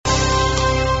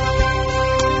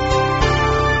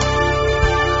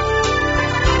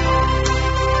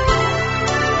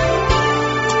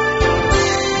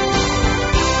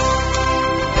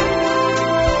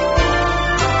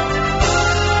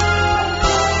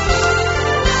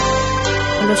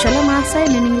Tolosho Maasai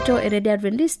neningito Radio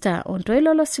Adventista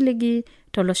ontoilolo siligi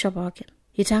tolosho pookin.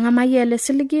 Itanga mayele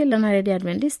siligi lana Radio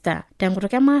Adventista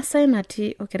tenkutoke Maasai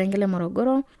nati okerengele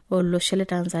Morogoro olosho le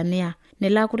Tanzania.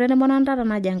 Nila kurene monandara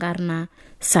na jangarna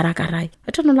Sarakarai.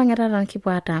 Etono langerara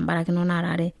kipuata barakino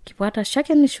narare. Kipuata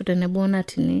shake ni shute nebona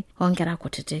tini ongera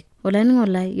kutete. Olani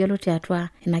ngolai yolote atwa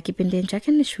ina kipindi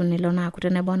nchake ni shuni lona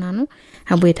kutene bonanu.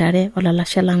 Ambuitare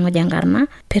olalashala ngojangarna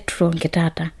Petro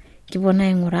Nkitata. Kibona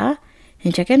ingura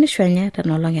nchake ni shwenye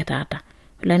tanolonge tata.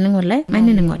 Olani ngolai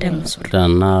mani ni ngote ngusuru.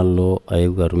 Tanalo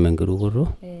ayugaru mengiruguru.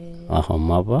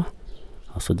 Ahomaba.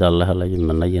 Asudalla halaji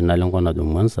menaji nalingona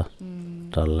jumwansa.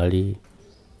 Talali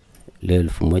le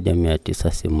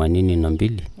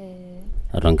 1982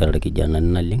 arangara kijana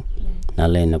naling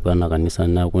nala inapana kanisa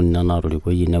na kunna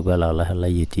nariko yinapala la hala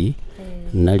yiti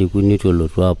nali kunito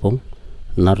lotu apong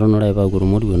naronora ba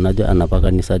gurumuri naja anapa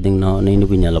kanisa ding na ni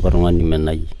punyala parangani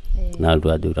menayi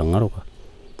naldu adura ngaroka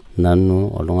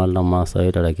nanu olongala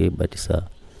Maasai tarake batisa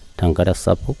tangkara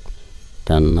sapuk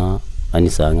tanna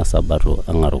anisa ngasabaru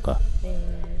angaruka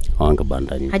wanga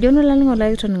bandani ajono lalingo la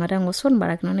yuto ngata ngoson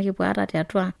barakino nikipuata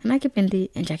tiatwa na kipindi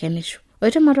enchakenishu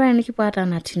oite marwa nikipuata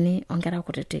natini ongera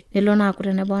kutete nilona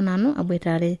akutene bonanu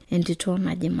abwetare entito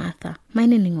na Jimatha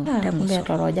maine ningo tamuso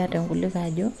toroja tengulika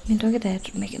ajo mintokita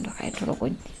yetu mekindoka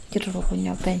itorokoni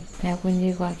kitorokonya pen na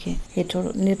kunyi kwake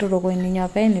nitorokoni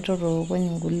nyape nitorokoni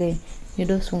ngule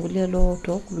nidosungulie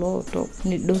loto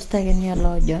nidostake ni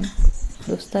lojon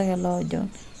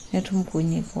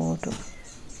netumkunyi foto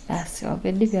asi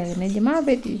obedi bya ne jima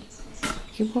bedi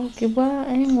kibo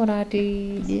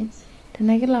ngorati je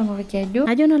tenakila ngorkejo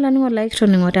ajono lani ngola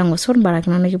ikitoni ngota ngosor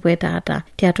barakino nikipoeta ata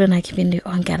tiatwe na kipindi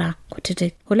ongera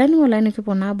kutete olani ngola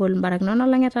nikipona bol barakino na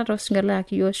langeta to singela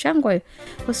akiyo shangwe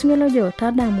osingelo jo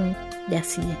tadamu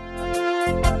jasiye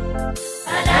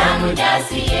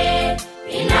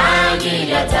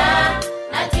inangilata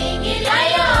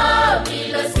natingilayo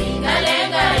bilo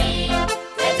singalengai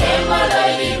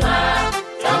tetemoloima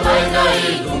Tongoizo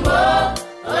igumbo,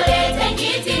 ole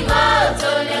tengiti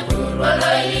ngoto le kurolo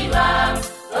iliva.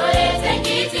 Ole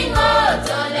tengiti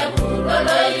ngoto le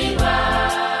kurolo iliva.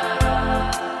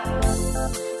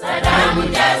 Sadamu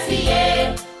jasiye,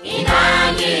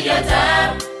 inangilata,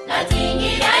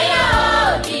 natingira yo,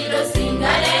 bilo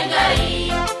singalengai.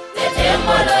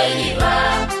 Tetembolo iliva,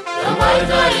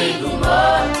 tongoizo igumbo,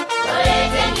 ole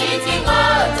tengiti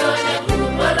ngoto le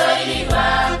kurolo iliva.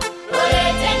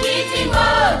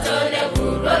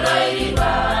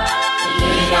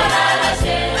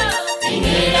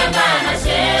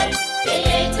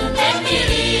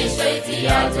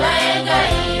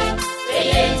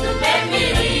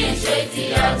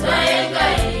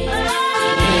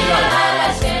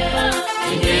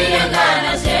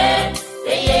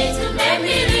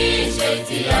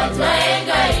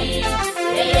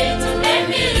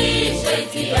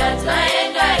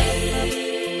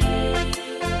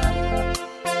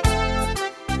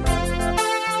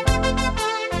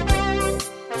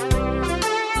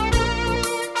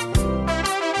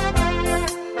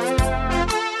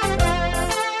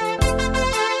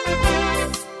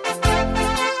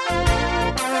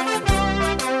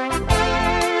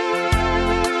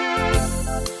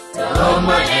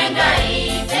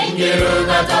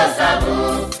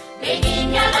 Tosabu,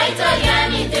 Beginya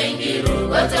Italiani, Tengiru,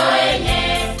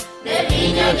 Gotoene,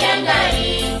 Nevinyo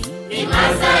Gengai,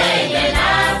 Vimasa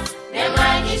Egena,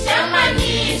 Nemani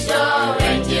Shamanisho,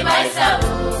 Venti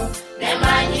Vaisabu,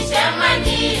 Nemani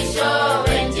Shamanisho,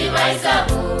 Venti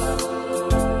Vaisabu.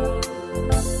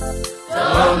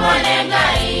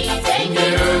 Tomonengai,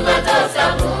 Tengiru,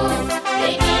 Gotosabu,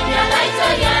 Beginya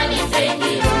Italiani,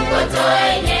 Tengiru,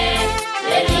 Gotoene,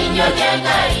 Nevinyo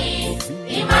Gengai.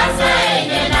 Imasa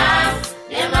engena,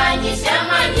 nemanyisha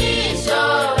manisho,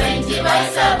 wenji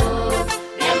vaisabu.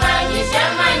 Nemanyisha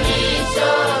manisho,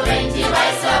 wenji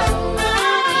vaisabu.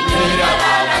 Tingira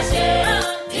lalashe,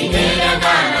 tingira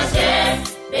ganashe.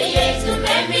 Beyetu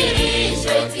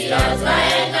memirisho, iti atwa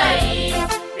engai.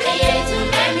 Beyetu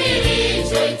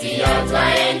memirisho, iti atwa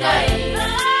engai.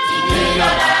 Tingira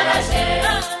lalashe,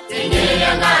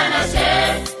 tingira ganashe.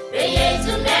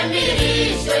 Beyetu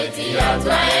memirisho, iti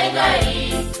atwa engai.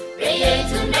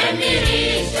 Beyetu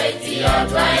memirisho, iti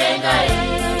atwa engai.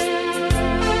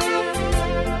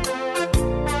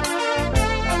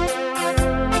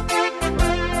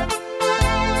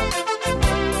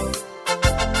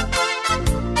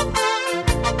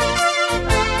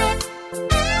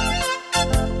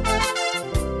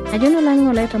 Ajono lani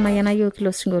ngolaita mayana yo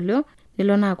kilo singolio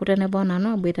nilona akutene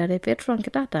bonano abwitare Petro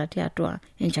Nkitata tiatwa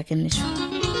enchakenisho.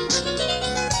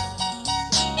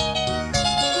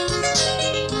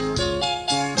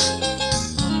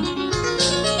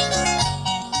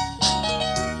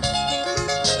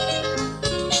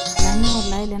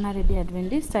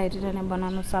 Adventista etii tenebo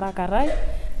nanu Sara Karai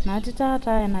natii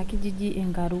taata ena kijiji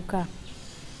Enkaruka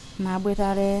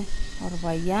naboitare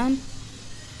orpayian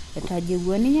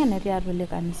etajeuo ninye netii atua ile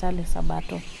kanisa le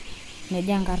Sabato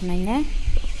neji enkarna enye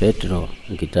Petro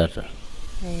Nkitata.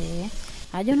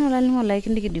 Ajo nolalingo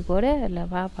laikindikidikore ele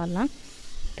papa lang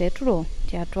Petro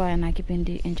tiatua ena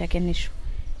kipindi enchakenisho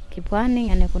kipwani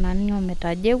enekunani ninye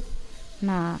ometajeu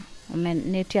na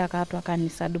netii ake atua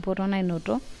kanisa dupoto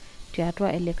nainoto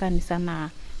tiatua ele kanisa na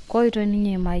koito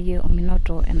ninye maye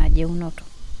ominoto enajeunoto.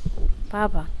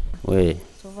 Papa We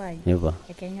sovai eba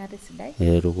ekenyate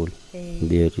sidai rukul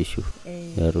biotisho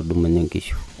dumanya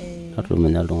nkishu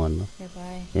atumanya iltung'anak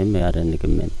meeta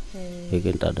nikimen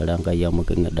ekintadare Enkai amu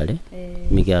king'idare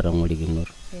mikiata ng'olikinot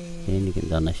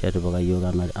nikintana shatipaka yiok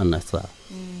anasaa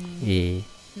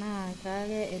na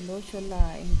kake ele osho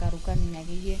la Enkaruka ninye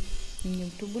akeyie ninye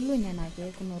utubulunye nake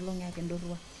kuna olong'i ake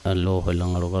ndorua alo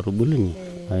Enkaruka tubulunye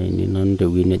aini nanu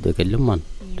tewueji nejo Kiliman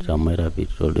tamairapi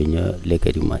toldoinyio le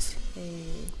Kerimasi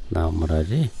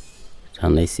naamurati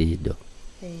tanaisiido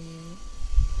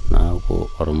naaku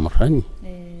ormurrani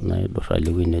naidurra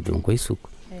lewueji nejo Nkoisuk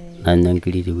nanya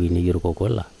nkiri tewueji nejo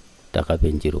Kokola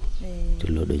tekapenjiro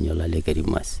tilo doinyio le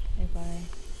Kerimasi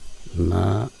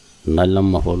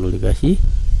nalemar olorikashi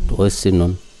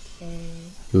toosinon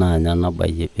naanya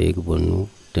nabayie peekiponu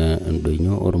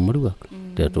tendoinyio ormoruak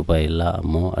tetupaila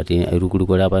amu atii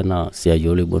airukurukore apa ina siai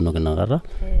oloibonok inakata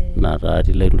nataa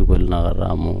atii lairukore inakata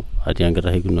amu atii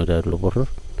enkitashekinoto elporror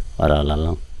ora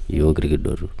lalang yiok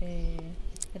irkidotu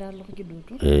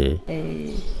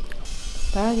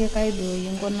kake kaidoi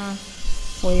enkona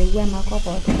oewuo enakop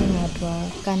atua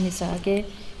kanisa ake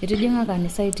itijing'a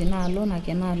kanisa itinaalo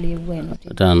nakenaalo eewuo enoti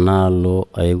tenaalo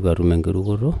aewuo atum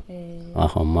enkirukoto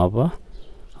ahomo apa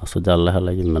asuja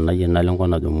Olahe menayie nalo enkop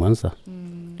najo Mwanza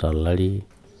tolari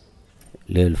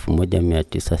le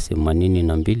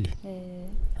 1982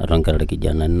 aton kira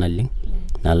irkijanani naleng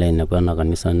nalo ainepu ena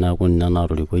kanisa neeku ninye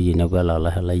natorikoyie inepu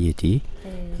Olahe lai etii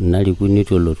nariku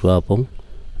nitu elotu apong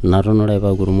naton ore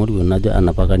apa kurmoruo najo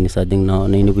enapa kanisa ajing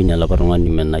nainepunye olapa tung'ani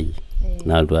menayie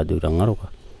nalotu ajo Tengaruka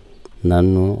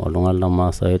nanu oltung'ani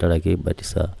lemaasai oitaraki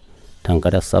aibatisa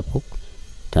tenkare sapuk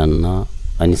tena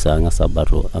kanisa ang'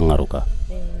 Sabato Engaruka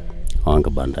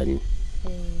onkibandani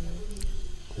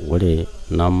ore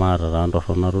namaata taa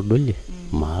ntorrono natodolie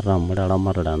maata amu ore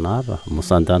eramatare naata amu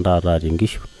sanjan taata atii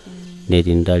nkishu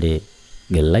netii ntare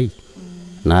Gilai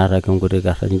naata ake nkuti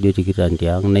kerra nijo tikitam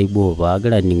tiang' naiboo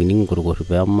paagira aning'ning' nkurkur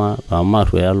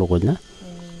paamarruoya lukunya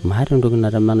maata entoki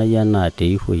natemenayie enaa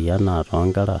teihoi enaa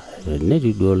toonkera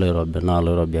netii duo oloirobi naa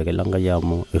oloirobi ake Lenkai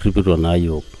amu erripito naa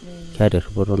yiok kiata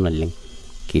erripoto naleng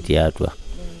kitii atua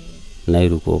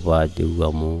nairukoo paajeu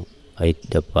amu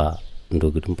aidipa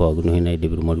ntokitin pookin oshi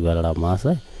naidip irmoruak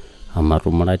lormaasai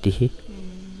amatumuratishie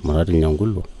murati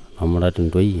Nyangulo namurati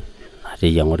ntoyie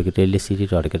nateyiang'a orkiteng lesiti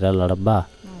torkiteng lorbaa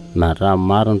metaa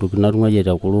maata ntokitin natung'uayie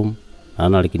tekurum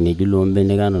anaa irkineji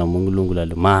loombenek anaa irmong'i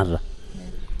loonkulale maata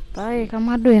kake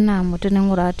kamadoi naa amu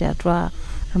tening'uraa tiatua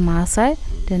irmaasai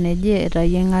teneji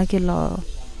etayieng'aki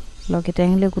lo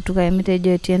kiteng le kutuka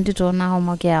emitejo etii entito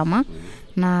nahomo kiama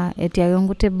na etii ake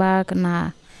nkuti bak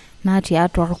natii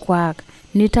atua orkuak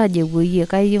nitajeuo yie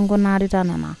kai inkunari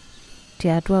nena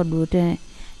tiatua duo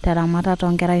teramatata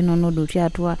oonkera inonok duo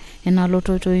tiatua ina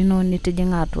lototo ino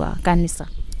nitijing'a atua kanisa.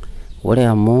 Ore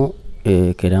amu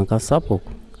kerenka sapuk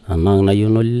anang' nayieu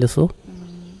noleleso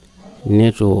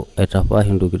netu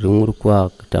aitapaash ntokitin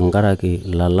orkuak tenkaraki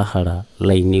lalahara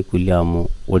lainei kulie amu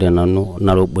ore nanu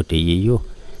nara obo teyieyo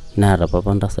neeta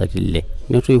papa ntasati ile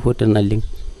netu aihote naleng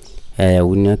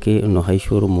eyauni ake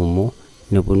enohaisho ormomo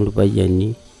neponu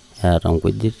irpayiani eeta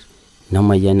nkujit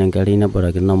nemayian enkerai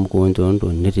nebarakini namuka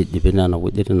onchoondo nitijipi nena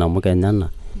kujit inamuka enyana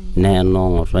neya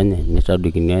noong'otonye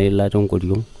nitadokini eilata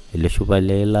enkoriong ele shupa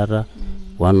leilata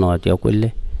wenooti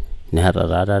kule neeta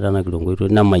taata ena kilongoito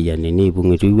nemayiani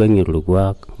neipung' etu iwuang'ie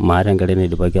orkuak maata enkerai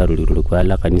naidipaki aatorik orkuak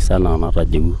le kanisa naa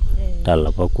natajeuo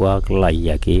talapa kuak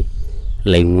lai ake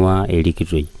laing'ua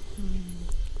erikitoi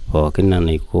pookin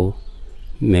enaiko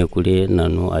mekure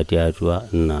nanu atii atua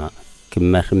ina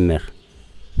kimerrimerr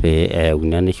pee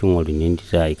eyauni enaisho ing'oruni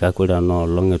entito ai kake ore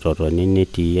enoolong' etotoni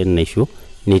netii enaisho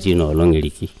netii inoolong'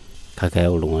 eriki kake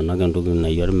eyau iltung'anak entoki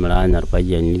naji ormiranya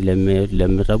irpayiani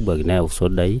lemitabuaki neyau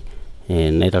sodai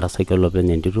naitarasaki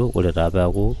olopeny entito ore taa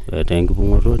peeku etaa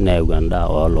enkipung'oto neyau endaa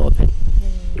ooloopeny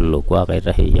ilo kuak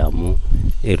aitasheyie amu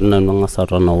itu nanu ang'as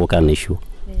aton aok enaisho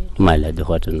malejo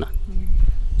hotina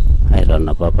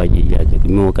aitanapa apa yeyio ajoki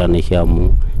miok enaisho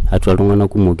amu atua iltung'anak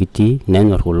kumok itii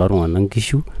nenyorr kulo tung'anak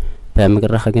nkishu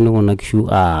peemikitarrakini kuna kishu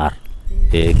aarr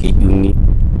kijung'i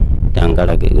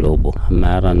tenkaraki kira obo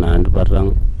meeta naa entipata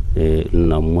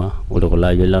namua ore kulo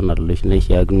ajo lenatoloshi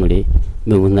naishiakinore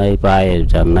mekunai pae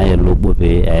tanaye lobo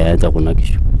pee eyaanza kuna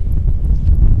kishu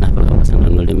napaka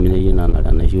sinanu lemineyie nanare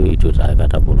enaisho itu taa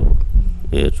katabolo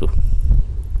etu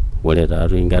ore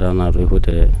taatu inkera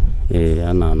naatoihote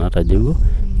anaa natajeuo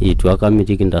itu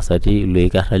akamitiki ntasati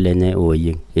loikarra lenye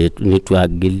ooyieng nitu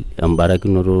agil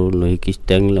embarakinoto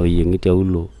loikisteng loyieng'i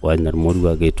tiaulo wanyar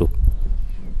moruak etu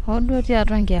Odo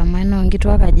tiatua nkiama ino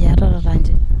nkituak aja iatata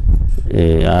tanje?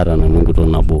 Aata nanu enkitoo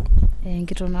nabo.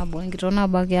 Enkitoo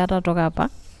nabo ake iata toka apa?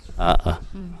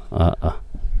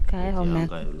 Kai home.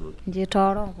 Nji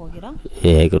tooro pokira?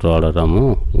 Kitooro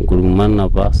amu nkurman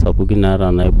apa sapukin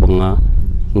naata naibung'a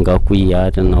nkakui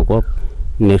ate nakop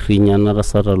nerrinya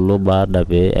natasata lo baada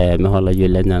pee eemeho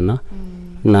olayiok lenyana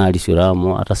naarisiore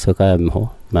amu atasioka emeho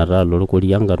metaa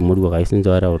lorkorianga irmoruak ake sinche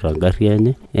oreuta ngarri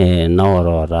enye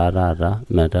naoroo taata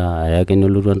metaa ayake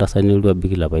nelotu entasat nelotu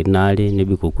abik ilapaitin aare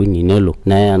nebik okuni nelo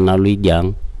neya nalo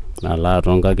idiang nalo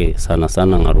aton kake sana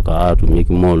ng'aruka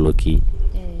aatumieki mooloki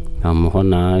amu hoo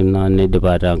naa ina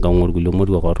neidipa ataa enkang orkulie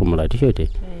moruak otumuratishote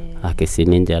ake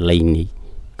sininche lainei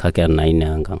kake enai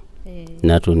naa enkang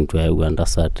neton itu eyau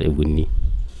entasat euni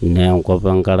naa enkop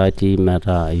enkarati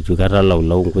metaa itu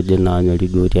ketalaulau nkujit naanyori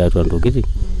duo tiatua ntokitin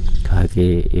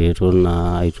kake etu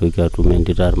naa aitoki atum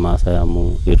entito ormaasai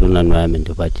amu etu nanu ayam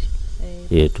entipati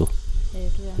etu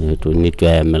nitu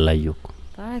ayam ilayiok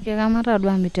kake kamata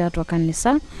duo ami tiatua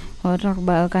kanisa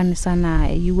oota kanisa naa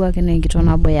eyieu ake naa enkitoo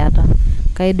nabo iata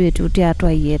kaidu etu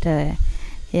tiatua iyieta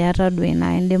iata duo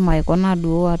ina indim aikuna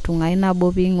duo atung'ai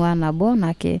nabo piing'ua nabo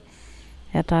nake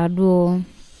etaa duo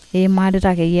imarita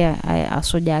akeyie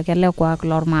asujaa ake ele kuak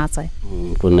lormaasai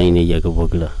kuna inei ake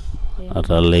pokira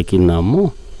atalaikino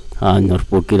amu aanyor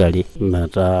pokirare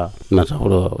metaa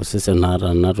ore osesen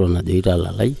naata naton ajo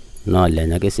italalai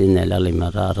noolenya ake siinye lalai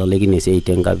metaa atalaikine esiai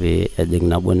tenka pee ejing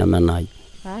nabo nemenai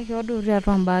kake odo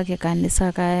tiatua mbaa ake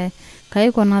kanisa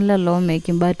kaikona lelo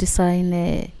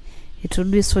mekimbatisai itu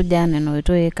duo isujaa nena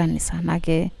oitoi kanisa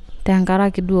nake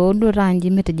tenkaraki duo odo tanji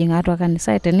mitijing'a atua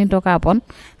kanisa tenintoki apon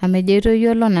amu ejo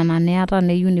itoyiolo nena niata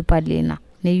neyieu nipalie ina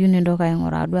neyieu nintoki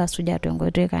aing'uraa duo asujaa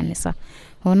tenkoitoi kanisa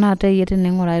ona teyie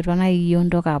tening'uraa itu naa iyieu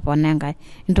ntoki apon enkai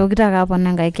intokito ake apon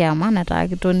enkai kiama netaa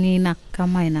kitoni ina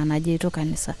kama ina najeito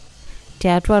kanisa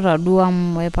tiatua taduo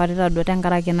amu eparita duo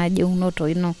tenkaraki naje unoto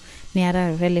ino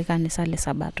niata vile kanisa le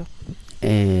sabato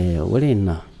ore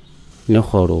ina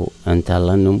nehoru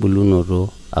enchalan embulunoto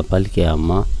apal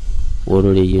kiama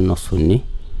orore yinosuni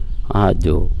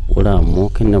ajo ore amu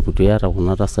kineputu iata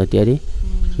kuna tasati are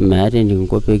meeta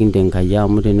enikinko pee kintenkai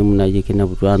amu tenemunayie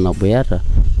kineputu nabo iata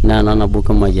naa ena nabo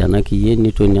kimayianaki iyie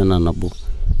nitoni ena nabo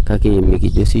kake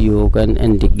mikijo siyiok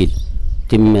entigil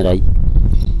timirai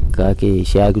kake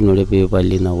ishiakinore pee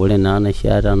ipali ina ore naa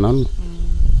naishiaa nanu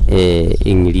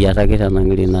eng'iriata ake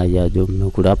tenang'iri naaji ajo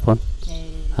mekure apon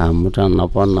amu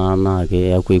tanapon naa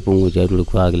keeku aipung'u tiatua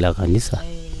orkuak le kanisa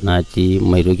natii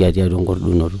maitoki atii atua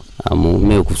nkordunoto amu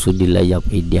mee kusudi lai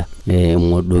apa idia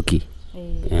emodoki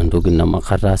entoki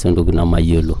nemakataasa entoki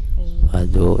namayiolo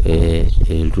ajo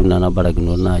eltu nena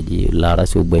barakinot naaji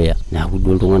laarasi oboya neeku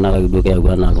duo iltung'anak ake duo keeku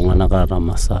enaa iltung'anak aata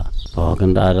masaa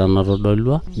pookin taata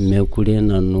natodolua mekure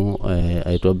nanu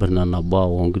aitobirr nena baa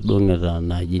onkidong'eta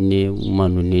naaji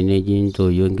nemanuni neji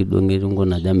nchooyio nkidong'eti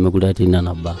nkunaja mekure atii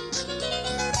nena baa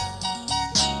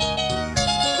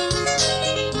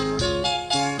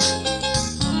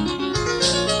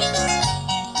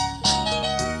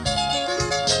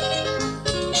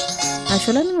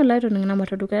Ashola ningo laito ningina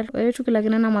mataduka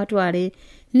etukilakina na matuare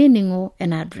niningo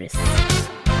en address.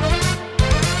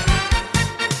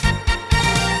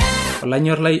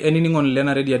 Olanyor lai eniningon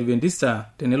lena Radio Adventista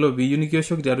tenelo biyu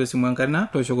nikioshoki tiatua esimu enkarina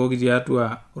toshokoki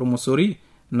tiatua ormosori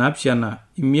napshana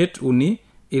imiet uni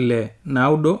ile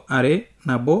naudo are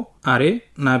nabo are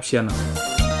napshana.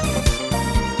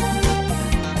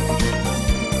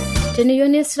 Teniyo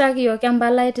nisiraki yo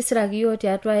kembala itisiraki yo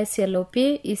tiatua SLOP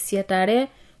isietare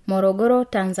Morogoro,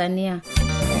 Tanzania.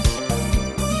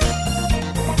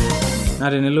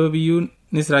 Na tenelo biyu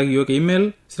nisiraki yo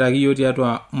email siraki yo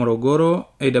tiatua Morogoro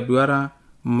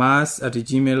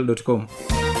awr@mass@gmail.com.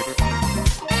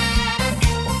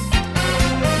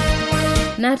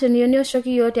 Na teniyo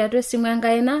nioshoki yo tiatua simu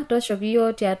enkaina toshoki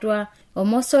yo tiatua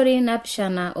omosori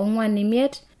napishana ong'wan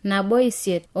imiet nabo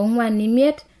isiet ong'wan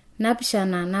imiet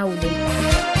napishana naudo.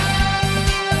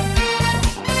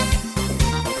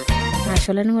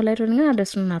 Ashola ningo laito ninga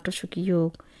adesunu natoshoki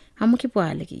yo amu kipo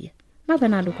aliki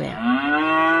mapena dukwea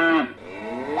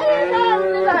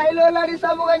Ilo la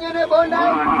risabuga nyene bonda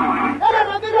era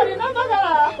rabira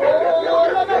rinamagala lo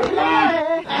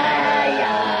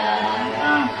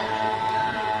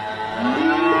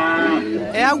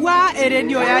Eyawua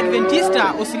eredio ya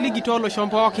Adventista osiligi tooloshon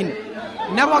pookin.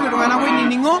 Nepooki iltung'anak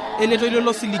oinining'o eletoilo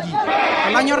losiligi.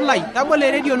 Olanyor lai, tabolo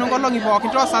eredio nonkolong'i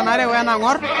pookin toosanare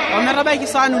wenang'or ometabaiki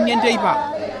saa uni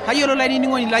enteipa. Tayiolo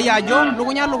lainining'oni lai ajo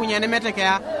lukunya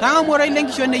nemetekeya. Tang'amu oroi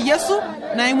lenkishon e Yesu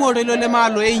naimu oroi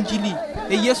lemaalo e Injili.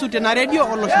 E Yesu tena redio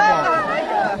olosho pookin.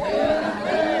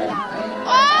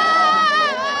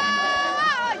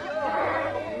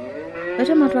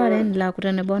 Ore matware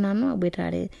nilakutane bonano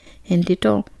aboitare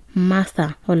entito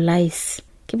Martha Olais.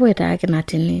 Kiboita ake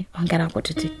natini ongera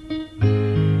kutitik.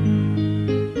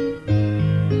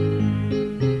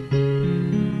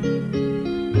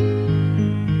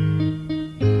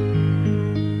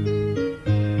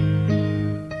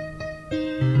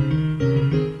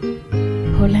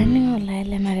 Holani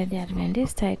olaile na Radio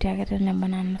Adventista itiakete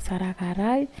nebanano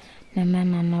sarakarai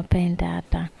nemenano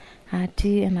pendata.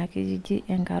 Ati enakijiji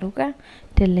Enkaruka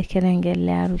telekerenge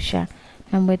le Arusha.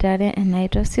 Naboitare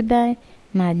enaito sidai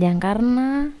na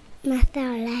jangarna Martha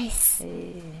Olais.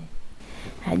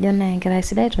 Ajo na enkerai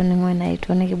sidai toningo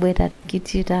enaito nikiboita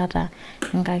kiti tata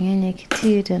nkangenye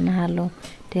kiti tenalo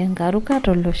Enkaruka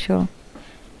tolosho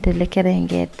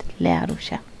telekerenge le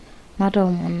Arusha.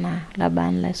 Matomona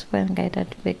laban la super ngaita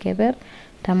tubekeber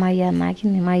tamayan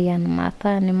akini mayan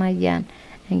Martha ni mayan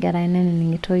enkerai nene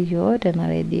ningito yo tena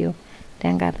radio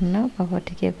tenkarna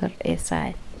pakotike per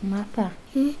esai Martha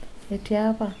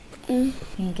etiapa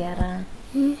engera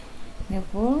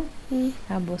nepo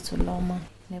abosu loma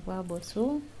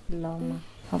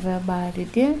ove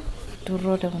baridi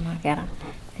turote kuna kera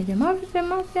eje mabite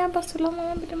abosu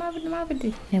loma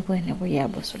mabite nepo ya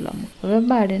abosu loma ove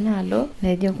baridi nalo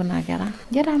neje kuna kera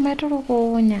jera metoro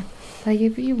konya paye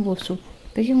pibosu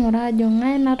peki ngurajo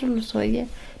ngai natulusoye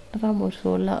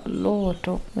Raboso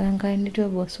loto wengai nito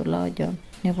boso lojo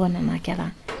nebona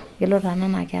nakera gelo tana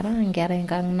nakera ngera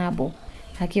ingang nabo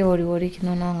ake ori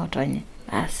kinono ngotonye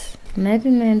as neti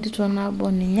nendito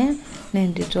nabo ninye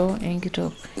nendito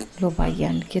engito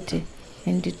lobayan kiti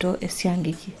endito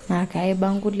esiangiki nakai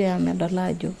banguli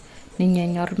amedalajo ninye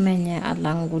nyormenye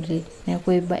alanguli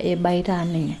neko ebaita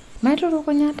ninye maitoro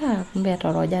konyata kumbe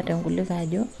toroja tenguli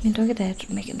kajo nitokita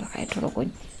mekindoka itoro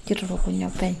kitorokonya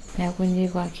pen na kunyi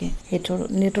kwake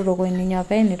nitorokonya ninya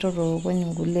pen nitorokonya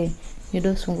ngule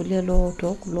nido sungule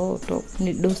loto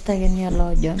ni dostage ni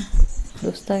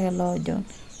lojon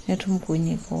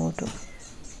netumkunyi koto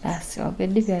basi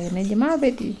obedi bya neje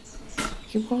mabedi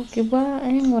kibo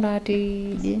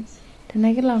ngurati di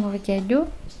tenakila ngorkejo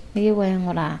niwa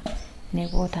ngura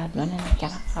nekota dona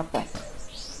nakara apa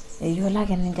eyola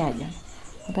kene jajo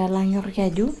bela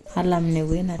nyorkeju alam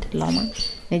newe na tiloma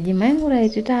neji mangura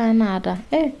itita anata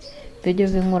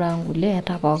pejo ngura ngule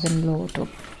atakoken loto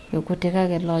yokoteka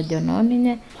ke lojo no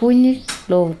ninye kunyi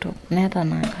loto neta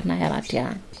na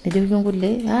yaratia nejo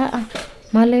ngule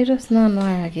maleto snano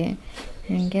yake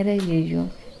ngere yeyo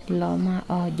loma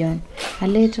ojon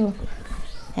aleto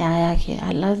yake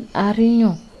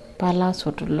arinyo pala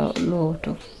soto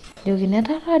loto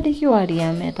jogineta radiki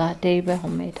waria meta teibe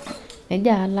hometa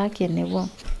neja alake nebo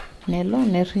nelo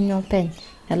nerinyo pen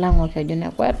elango kejo ne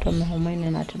kwato me homaine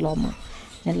na tiloma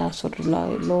nela soto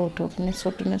loto ne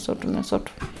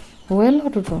soto welo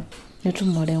tuto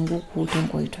netumore nguku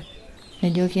tenkoito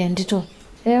nejo kiendito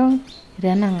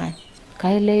renanga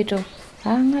kaileito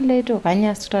leito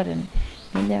kanya storen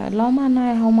neja loma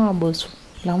na homa bosu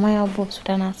loma ya bosu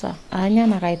tanasa anya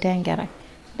na kaitengera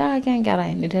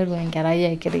kengera niteru engera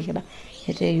ya kirikira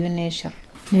ete yunesha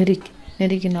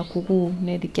nerik na kuku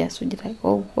nerik asujira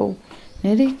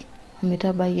nerik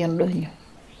mitabaye ndonyo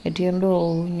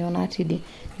etiendo nyonatidi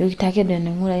yokitake de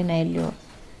ngura ina elio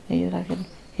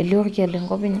kele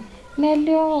ngobinye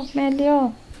melio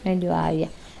aya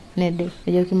nede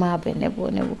yokimabe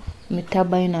nebo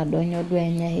mitabaye na donyo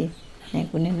dwenye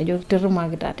nekune yokiteruma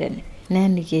kitatene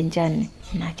nani kenjani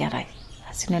na kerai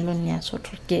asinelo nya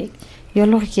soturke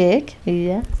yolorkek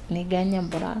iya niganya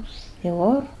mbura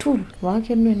ewo tul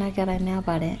wake nuna kera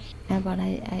nyabare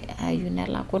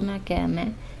ayunela kuna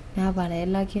kene nyabare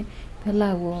laki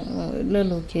pela wo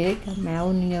lelo ke kama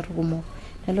uninyerumo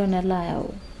lelo nela ya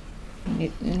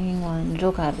ni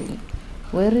njokari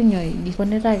werinyo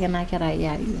dikoneta kena kera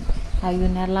ya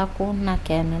ayunela kuna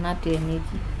kene na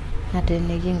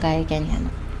teneki ngai kenyana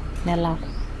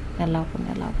nelako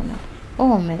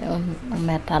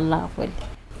metala kweli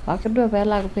wakido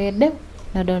pela kupede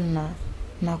nadona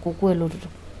na kukwelo tuto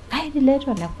ai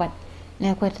dileto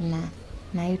nekwat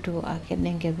na itu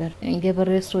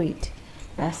akedengeber sweet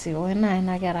basi wena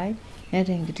ina kerai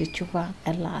netengiti chupa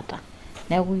elata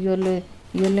neku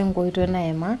yole ngoito na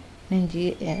ema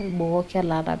nenji boke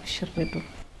elata bishirpetu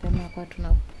pema kwatu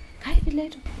kai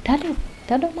bileto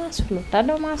tado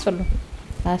masolo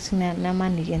basi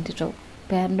nemaniki entito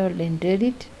peedol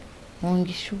enterit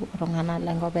ongishu oltung'anak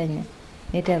lenkop enye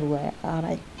niteru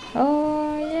arany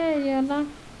yeyio la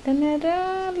tenetii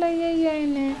oleyeyio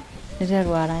ine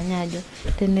niteru arany ajo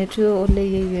tenetii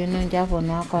oleyeyio ine njo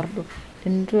aponu akordu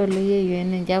tenetii oleyeyio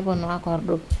ine njo aponu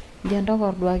akordu njo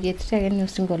entokorduaki etii ake ninye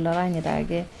osinkolio oranyita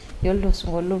ake yiolo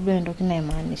osinkolio duo entoki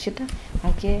naimaanishita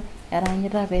ake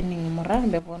eranyita peening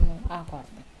imurran peponu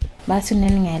akordu basi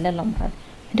nening lelo murran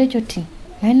ntejo ting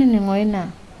mainining'oi ina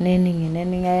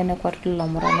nening ake nekwatu lelo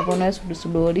murran neponu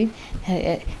aisudusudori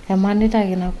emanita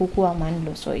ake ina kuku amani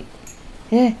losoi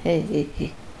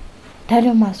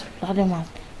tado masolo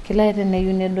kila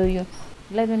teneyieu nedoyio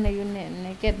kila teneyieu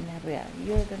neked neria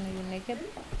yiolo teneyieu neked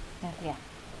neria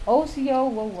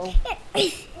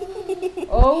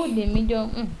dimijo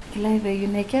kila teneyieu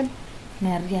neked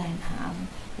neria ina amu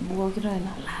ibukokito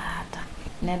ina laata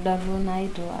nedolu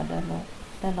naito adolo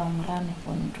lelo murran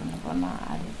neponu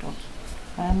aretoki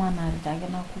paemanarita ake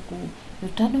ina kuku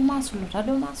tado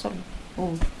masolo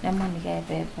nemaniki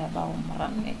ake pebau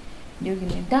murran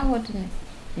jokini ndawo tine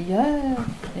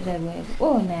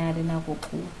neyari na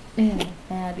kuku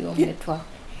neyari ometwa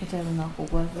iteru na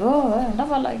kuku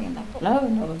ndapalaki ndapala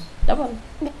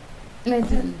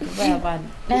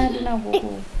neyari na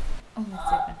kuku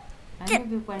omeseka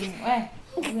anibikwani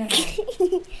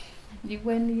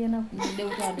jikweni yena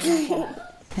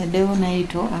nedeu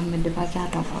naito amedipaki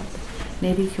atokod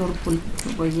neriki orpul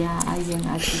boya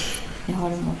ayeng'aki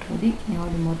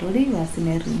neholi motori basi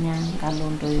nerinya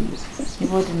nkalondo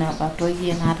nipoti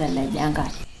napatoyie nateleja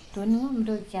enkai toningo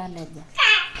mitoki aleja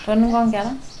toningo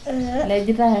nkera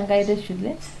lejita enkai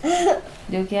teshule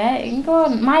joki inko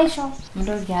maisho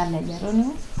mitoki aleja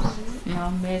toningo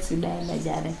namesidai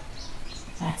elejare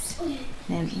basi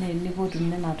nipoti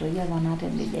nenatoyie apa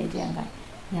nateleja iti enkai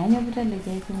nyanyokita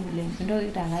eleja iti ngule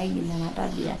mitoki takaigil ena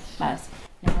tabia basi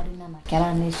nehori nena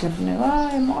kera neshurne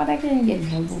mokota kengel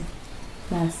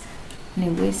basi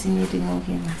nepuoi sinye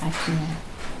ting'oki nakachina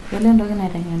yiolo entoki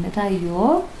naiteng'enita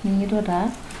yiok ning'ito taa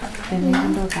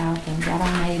tenikintoki aaku nkera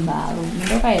naibaro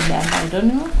mintoki aida enkai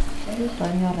toning'o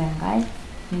tonyorr enkai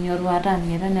minyoruata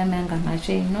ninye teneme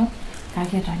enkanashe ino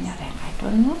kake tonyorr enkai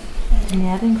toning'o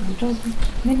teniata enkiti toki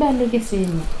nibaliki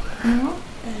siinye toning'o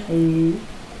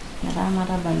metaa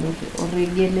matabaloki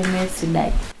orregie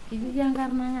lemesidai kijiji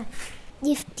enkarna ng'ae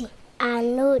Gifty.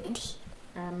 Anodi.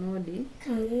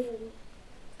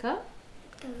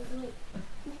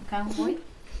 Kangoi.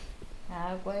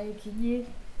 Kwa kiji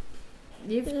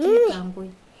Gifty Kangoi.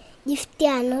 Gifty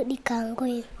Anodi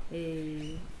Kangoi.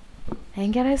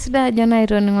 Enkerai sidai ajo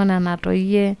naitoning'o nena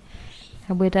toyie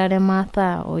eboitare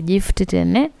Martha o Gift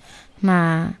tene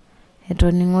naa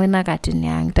etoning'o ina katini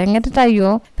ang' teng'etita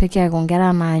yiok pekiaku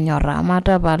nkera naanyorra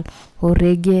matapal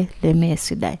orregie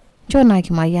lemeesidai nchoo naa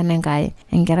kimayian Enkai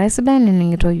enkerai sidai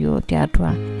nening'ito yiok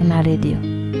tiatua ina redio.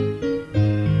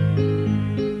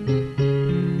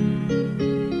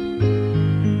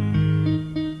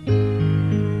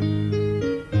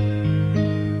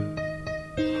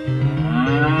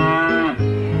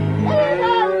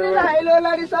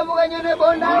 Samuganyene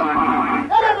bonda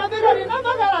era nabira ni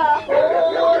namagala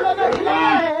lo mekile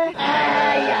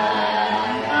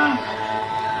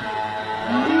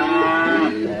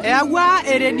eagwa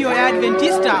eredio ya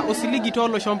Adventista osiligi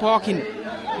tolosho pookin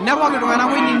nepoki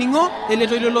iltung'anak oinining'o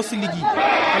eletoilo losiligi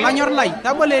olanyor lai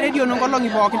tabolo eredio nonkolong'i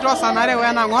pookin toosanare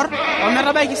wenang'or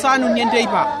ometabaiki saa uni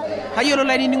enteipa tayiolo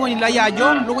lainining'oni lai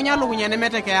ajo lukunya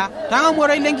nemetekeya tang'amu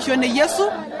oroi lenkishon e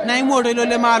Yesu naimu oroi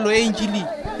lemaalo einjili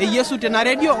Yesu tena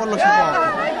redio olosho pookin.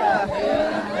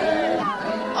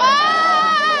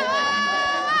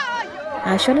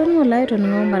 Asholon mulai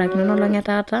toning'o mbarakinono olong'e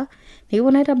taata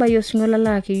nikipuo naitabai osinkolio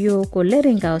laaki yiok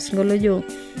oleringa osinkolio ojo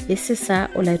Esisa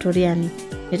Olaitoriani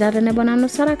nita tenebo nanu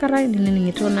Sara Karai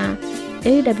ninining'ito na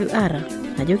AWR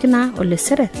ajoki naa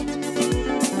olesere.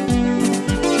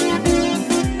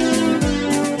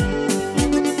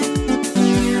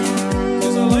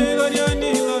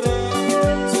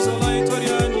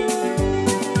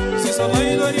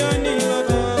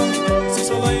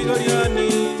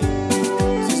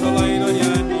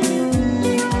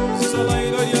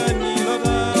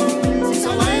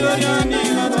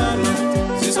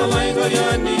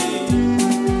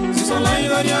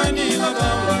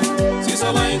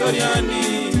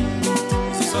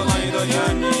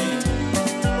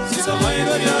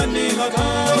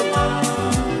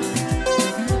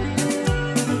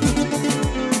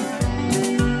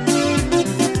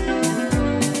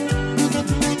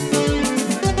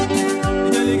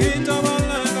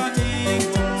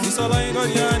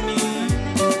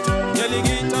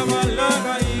 Yaligita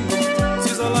malaga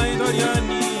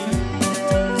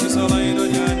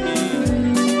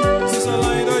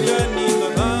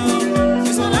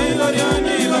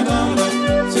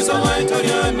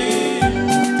Italiani,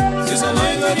 Sisola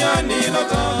Italiani,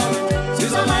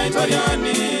 Sisola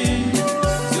Italiani,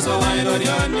 Sisola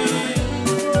Italiani,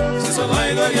 Sisola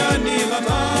Italiani, la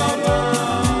tavola.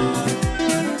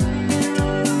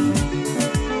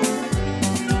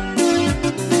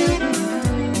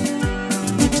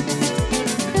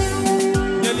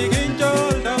 Neliginjo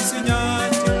da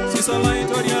signati, Sisola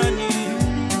Italiani,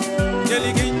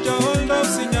 Neliginjo da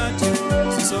signati,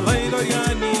 Sisola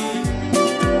Italiani,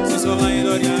 Sisola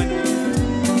Italiani,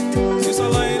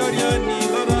 Sisola Italiani,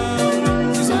 la tavola,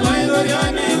 Sisola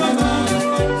Italiani, la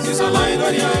tavola, Sisola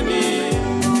Italiani,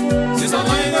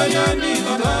 Sisola Italiani,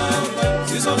 la tavola,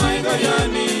 Sisola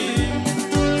Italiani,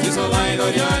 Sisola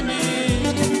Italiani,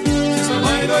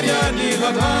 Sisola Italiani,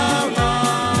 la tavola.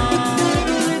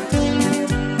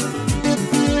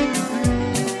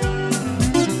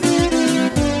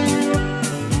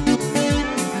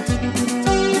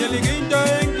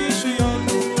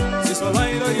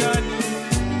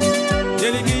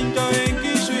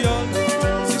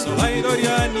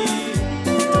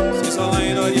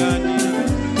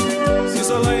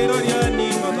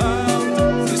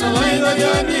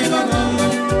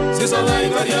 Sisola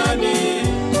Italiani,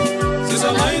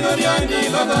 Sisola Italiani,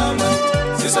 la dama,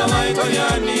 Sisola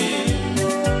Italiani,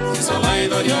 Sisola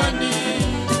Italiani,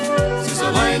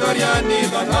 Sisola Italiani,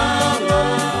 la dama.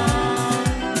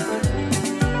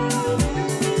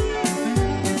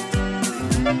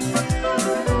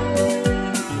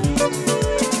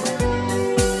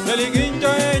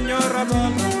 Neliginjo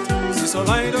enyoraton,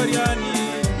 Sisola Italiani,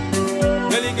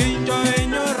 Neliginjo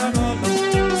enyoraton,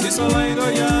 Sisola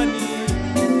Italiani,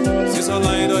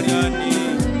 Sisola Italiani,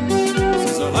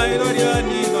 Sisola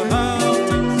Italiani, la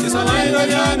tavola, Sisola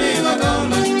Italiani, la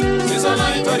tavola, Sisola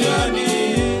Italiani,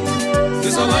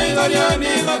 Sisola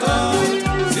Italiani, la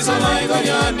tavola, Sisola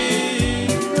Italiani,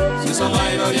 Sisola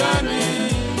Italiani,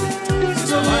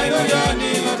 Sisola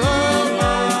Italiani, la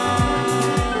tavola.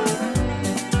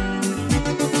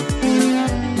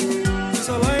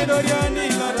 Sisola Italiani,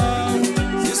 la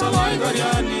tavola, Sisola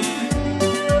Italiani,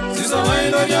 Sisola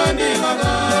Italiani, la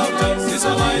tavola,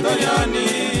 Sisola Italiani,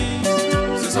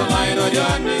 Sisola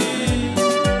Italiani,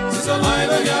 Sisola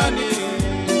Italiani,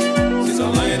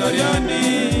 Sisola Italiani,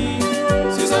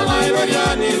 Sisola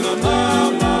Italiani, la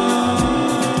tavola.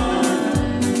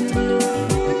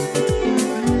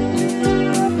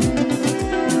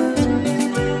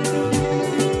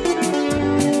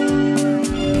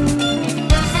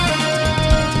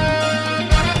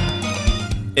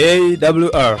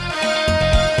 AWR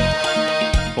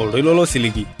Oltoilo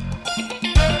Siligi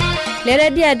Le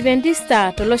Radio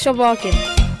Adventista tolosho pookin.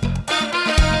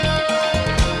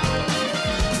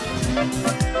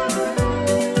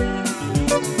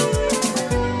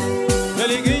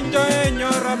 Neliginjo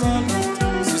enyoraton,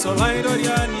 Sisola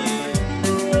Italiani,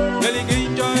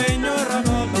 Neliginjo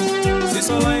enyoraton,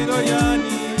 Sisola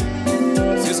Italiani,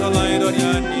 Sisola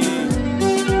Italiani,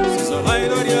 Sisola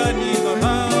Italiani, la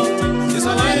tavola,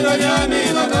 Sisola Italiani,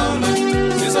 la tavola,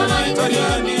 Sisola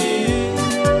Italiani,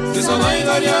 Sisola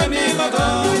Italiani, la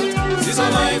tavola,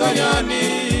 Sisola Italiani,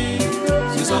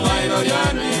 Sisola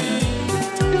Italiani.